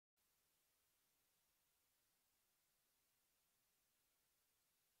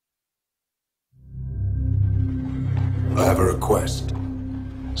I have a request.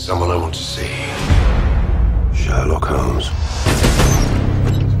 Someone I want to see. Sherlock Holmes.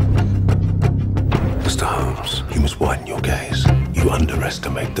 Mr. Holmes, you must widen your gaze. You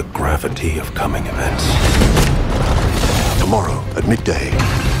underestimate the gravity of coming events. Tomorrow, at midday,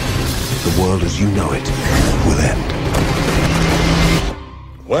 the world as you know it will end.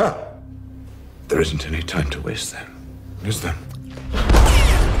 Well, there isn't any time to waste then, is there?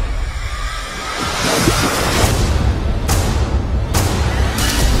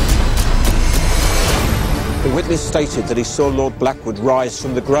 The witness stated that he saw Lord Blackwood rise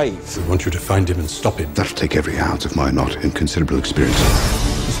from the grave. We want you to find him and stop him. That'll take every ounce of my not inconsiderable experience.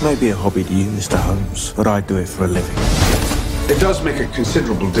 This may be a hobby to you, Mr. Holmes, but I do it for a living. It does make a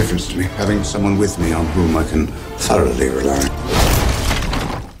considerable difference to me having someone with me on whom I can thoroughly rely.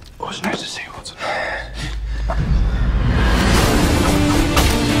 It was nice to see you, Watson.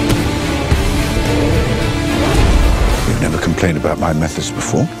 You've never complained about my methods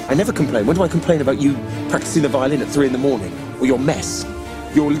before? I never complain. When do I complain about you practicing the violin at 3 in the morning? Or your mess?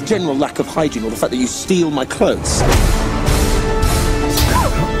 Your general lack of hygiene, or the fact that you steal my clothes?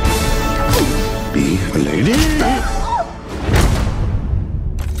 Be a lady?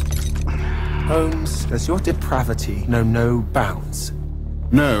 Holmes, does your depravity know no bounds?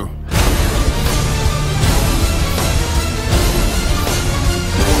 No.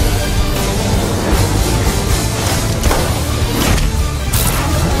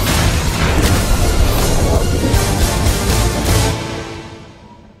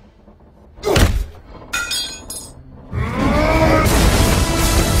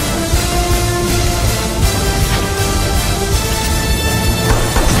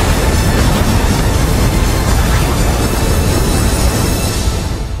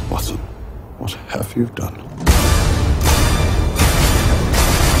 Watson, what have you done?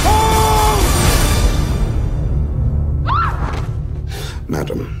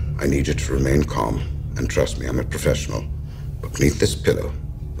 Madam, I need you to remain calm and trust me, I'm a professional. But beneath this pillow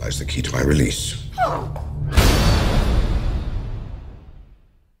lies the key to my release.